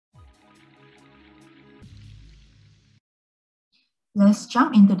Let's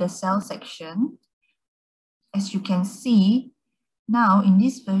jump into the sales section. As you can see, now in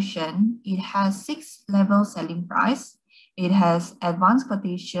this version, it has 6 level selling price. It has advanced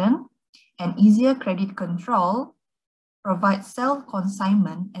quotation, an easier credit control, provides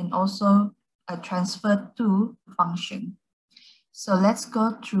self-consignment, and also a transfer to function. So let's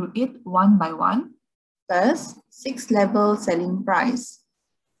go through it one by one. First, 6 level selling price.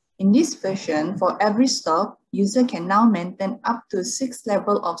 In this version, for every stock, user can now maintain up to 6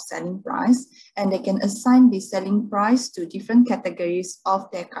 levels of selling price, and they can assign the selling price to different categories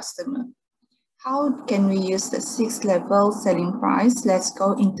of their customer. How can we use the 6 level selling price? Let's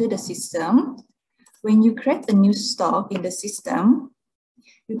go into the system. When you create a new stock in the system,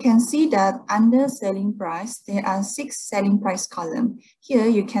 you can see that under selling price, there are 6 selling price columns. Here,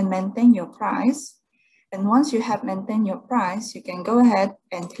 you can maintain your price. And once you have maintained your price, you can go ahead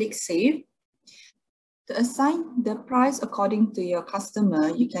and click Save. To assign the price according to your customer,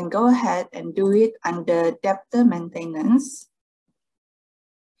 you can go ahead and do it under Debtor Maintenance.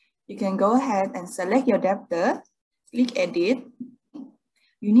 You can go ahead and select your debtor, click Edit.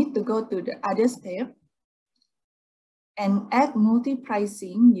 You need to go to the other step. And at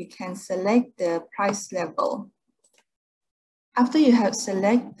multi-pricing, you can select the price level. After you have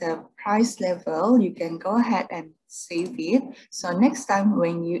selected the price level, you can go ahead and save it. So next time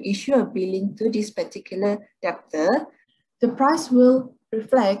when you issue a billing to this particular debtor, the price will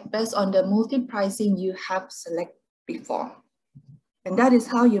reflect based on the multi-pricing you have selected before. And that is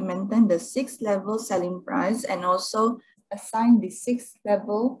how you maintain the 6 level selling price and also assign the 6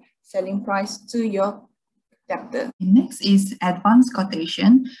 level selling price to your debtor. Next is advanced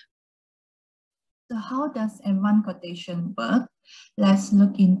quotation. So how does advanced quotation work? Let's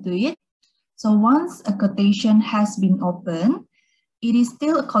look into it. So once a quotation has been opened, it is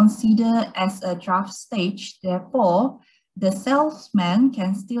still considered as a draft stage. Therefore, the salesman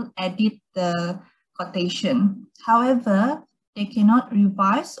can still edit the quotation. However, they cannot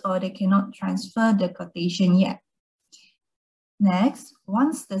revise or they cannot transfer the quotation yet. Next,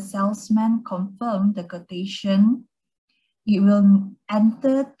 once the salesman confirms the quotation, it will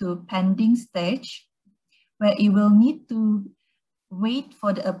enter to pending stage where it will need to wait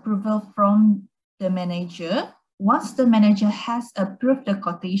for the approval from the manager. Once the manager has approved the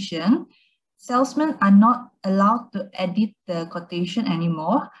quotation, salesmen are not allowed to edit the quotation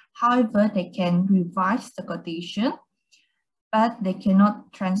anymore. However, they can revise the quotation, but they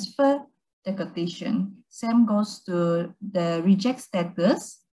cannot transfer the quotation. Same goes to the reject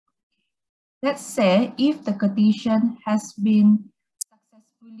status. Let's say if the quotation has been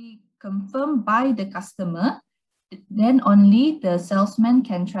successfully confirmed by the customer, then only the salesman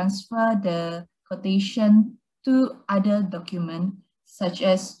can transfer the quotation to other documents, such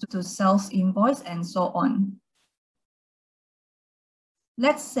as to sales invoice and so on.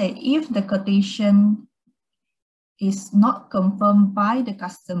 Let's say if the quotation is not confirmed by the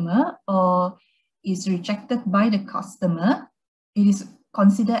customer or is rejected by the customer, it is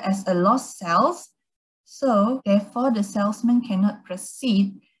considered as a lost sales. So therefore, the salesman cannot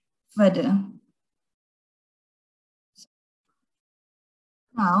proceed further.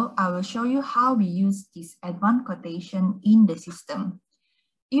 Now, I will show you how we use this advanced quotation in the system.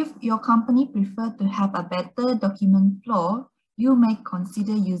 If your company prefers to have a better document flow, you may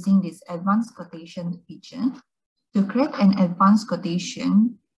consider using this advanced quotation feature. To create an advanced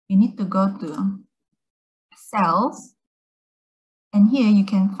quotation, you need to go to Sales, and here you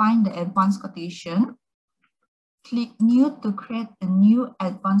can find the advanced quotation. Click New to create a new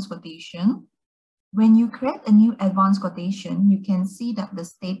advanced quotation. When you create a new advanced quotation, you can see that the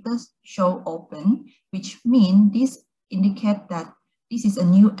status show open, which means this indicates that this is a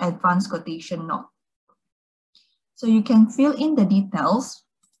new advanced quotation note. So you can fill in the details.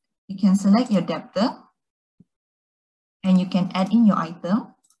 You can select your debtor, and you can add in your item.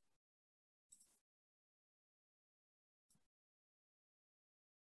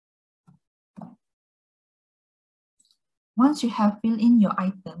 Once you have filled in your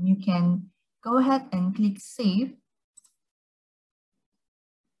item, you can go ahead and click Save.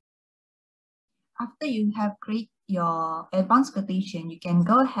 After you have created your advanced quotation, you can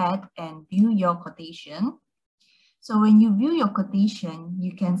go ahead and view your quotation. So when you view your quotation,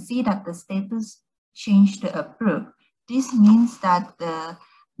 you can see that the status changed to approved. This means that the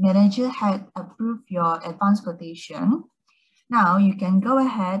manager had approved your advanced quotation. Now you can go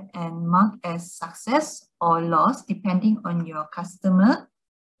ahead and mark as success or loss depending on your customer.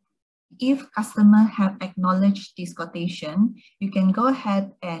 If customer have acknowledged this quotation, you can go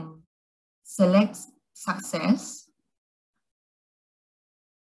ahead and select success.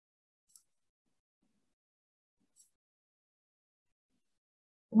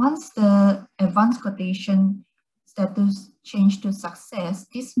 Once the advanced quotation status change to success,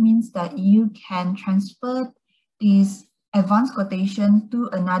 this means that you can transfer this advanced quotation to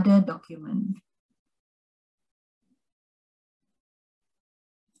another document.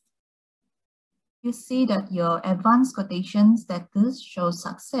 You see that your advanced quotation status shows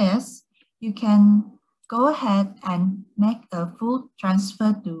success, you can go ahead and make a full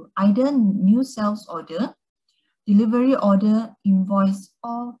transfer to either new sales order, delivery order, invoice,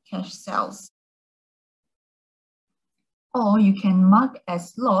 or cash sales. Or you can mark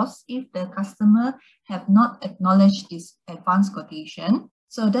as lost if the customer have not acknowledged this advanced quotation.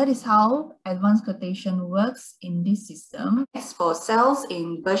 So that is how advanced quotation works in this system. As for sales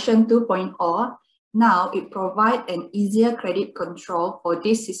in version 2.0, now it provides an easier credit control for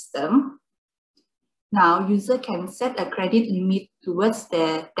this system. Now, user can set a credit limit towards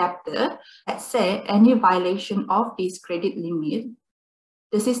their debtor. Let's say any violation of this credit limit,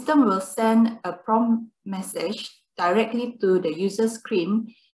 the system will send a prompt message directly to the user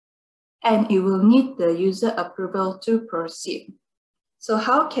screen, and it will need the user approval to proceed. So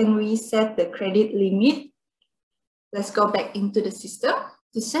how can we set the credit limit? Let's go back into the system.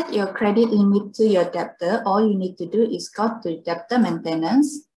 To set your credit limit to your debtor, all you need to do is go to debtor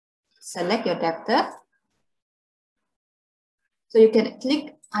maintenance, select your debtor. So you can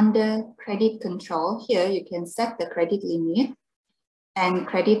click under credit control. Here you can set the credit limit and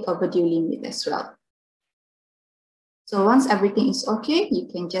credit overdue limit as well. So once everything is okay, you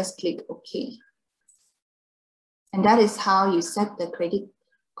can just click OK. And that is how you set the credit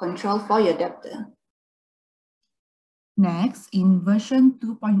control for your debtor. Next, in version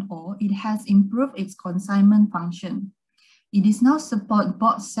 2.0, it has improved its consignment function. It is now support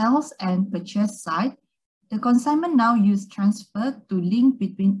both sales and purchase side. The consignment now use transfer to link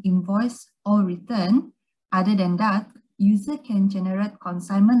between invoice or return. Other than that, user can generate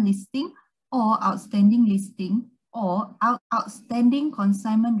consignment listing or outstanding listing or outstanding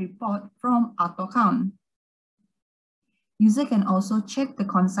consignment report from AutoCount. User can also check the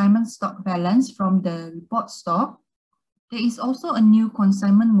consignment stock balance from the report stock. There is also a new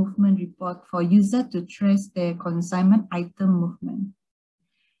consignment movement report for user to trace their consignment item movement.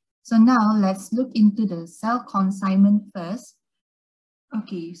 So now let's look into the cell consignment first.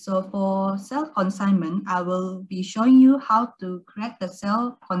 Okay, so for cell consignment, I will be showing you how to create the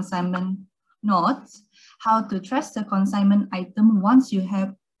cell consignment notes, how to trace the consignment item once you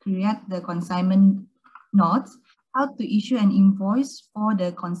have created the consignment notes, how to issue an invoice for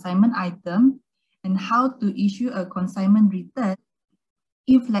the consignment item, and how to issue a consignment return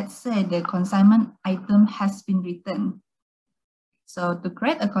if, let's say, the consignment item has been returned. So to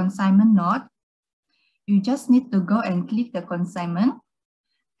create a consignment note, you just need to go and click the consignment.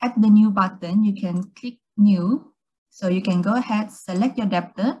 At the new button, you can click new. So you can go ahead, select your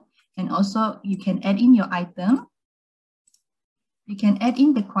debtor, and also you can add in your item. You can add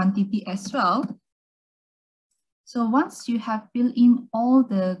in the quantity as well. So once you have filled in all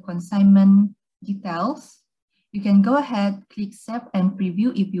the consignment details, you can go ahead, click Save and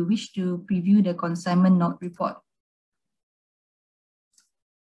Preview if you wish to preview the consignment note report.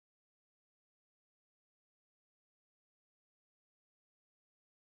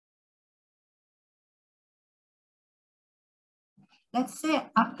 Let's say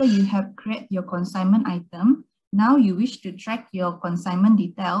after you have created your consignment item, now you wish to track your consignment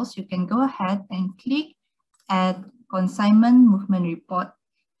details, you can go ahead and click Add Consignment Movement Report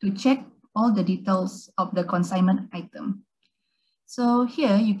to check all the details of the consignment item. So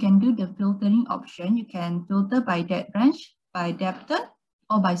here you can do the filtering option. You can filter by date range, by debtor,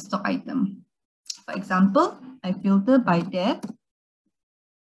 or by stock item. For example, I filter by date.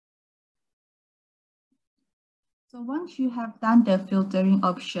 So once you have done the filtering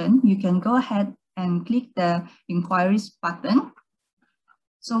option, you can go ahead and click the inquiries button.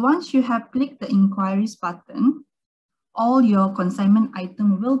 So once you have clicked the inquiries button, all your consignment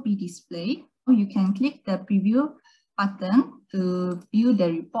item will be displayed. You can click the preview button to view the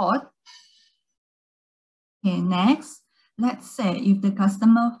report. Okay, next, let's say if the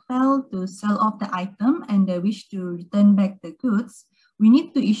customer failed to sell off the item and they wish to return back the goods, we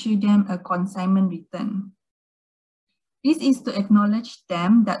need to issue them a consignment return. This is to acknowledge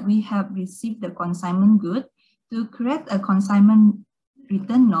them that we have received the consignment good. To create a consignment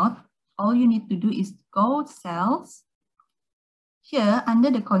return note, all you need to do is go sales. Here,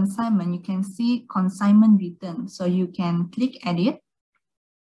 under the consignment, you can see consignment return. So you can click edit.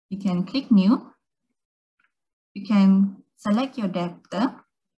 You can click new. You can select your debtor.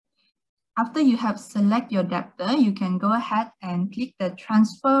 After you have select your debtor, you can go ahead and click the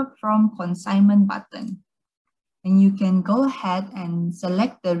transfer from consignment button. And you can go ahead and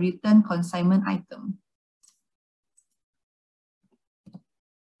select the return consignment item.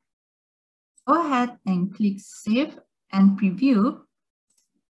 Go ahead and click Save and Preview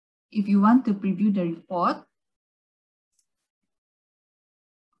if you want to preview the report.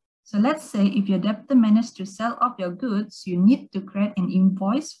 So let's say if your debtor managed to sell off your goods, you need to create an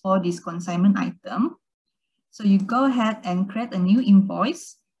invoice for this consignment item. So you go ahead and create a new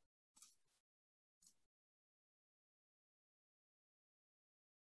invoice.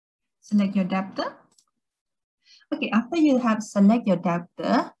 Select your debtor. Okay, after you have select your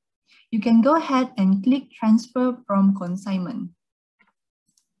debtor, you can go ahead and click Transfer from Consignment.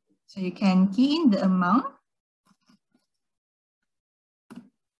 So you can key in the amount.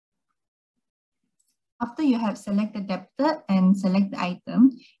 After you have selected debtor and select the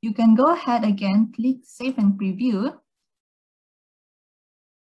item, you can go ahead again, click Save and Preview.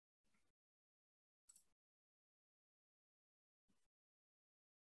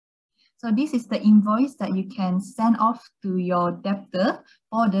 So this is the invoice that you can send off to your debtor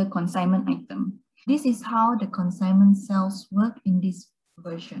for the consignment item. This is how the consignment sales work in this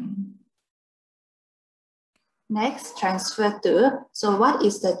version. Next, transfer to. So what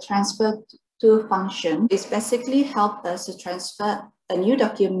is the transfer to function? It's basically help us to transfer a new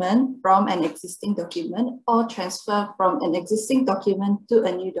document from an existing document or transfer from an existing document to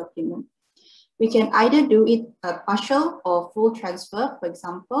a new document. We can either do it a partial or full transfer, for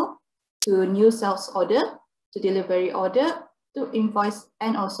example, to new sales order, to delivery order, to invoice,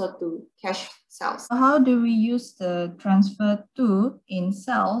 and also to cash sales. How do we use the transfer to in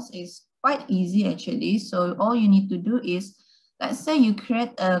sales is quite easy actually. So all you need to do is, let's say you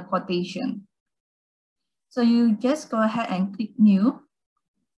create a quotation. So you just go ahead and click New.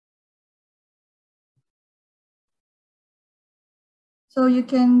 So you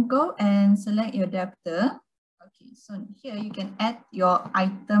can go and select your debtor. Okay, so here you can add your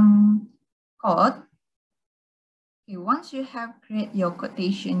item code. Okay, once you have created your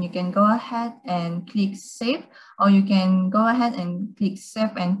quotation, you can go ahead and click Save, or you can go ahead and click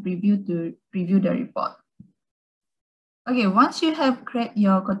Save and Preview to preview the report. Okay, once you have created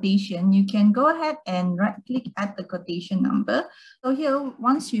your quotation, you can go ahead and right-click at the quotation number. So here,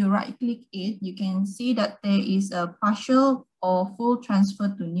 once you right-click it, you can see that there is a partial or full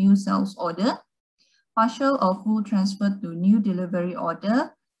transfer to new sales order, partial or full transfer to new delivery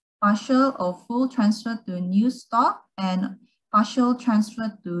order, partial or full transfer to new stock, and partial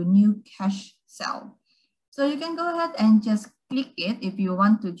transfer to new cash sale. So you can go ahead and just click it if you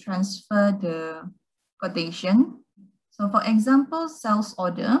want to transfer the quotation. So for example, sales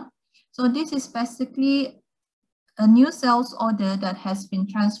order. So this is basically a new sales order that has been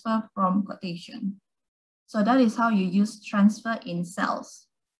transferred from quotation. So that is how you use transfer in sales.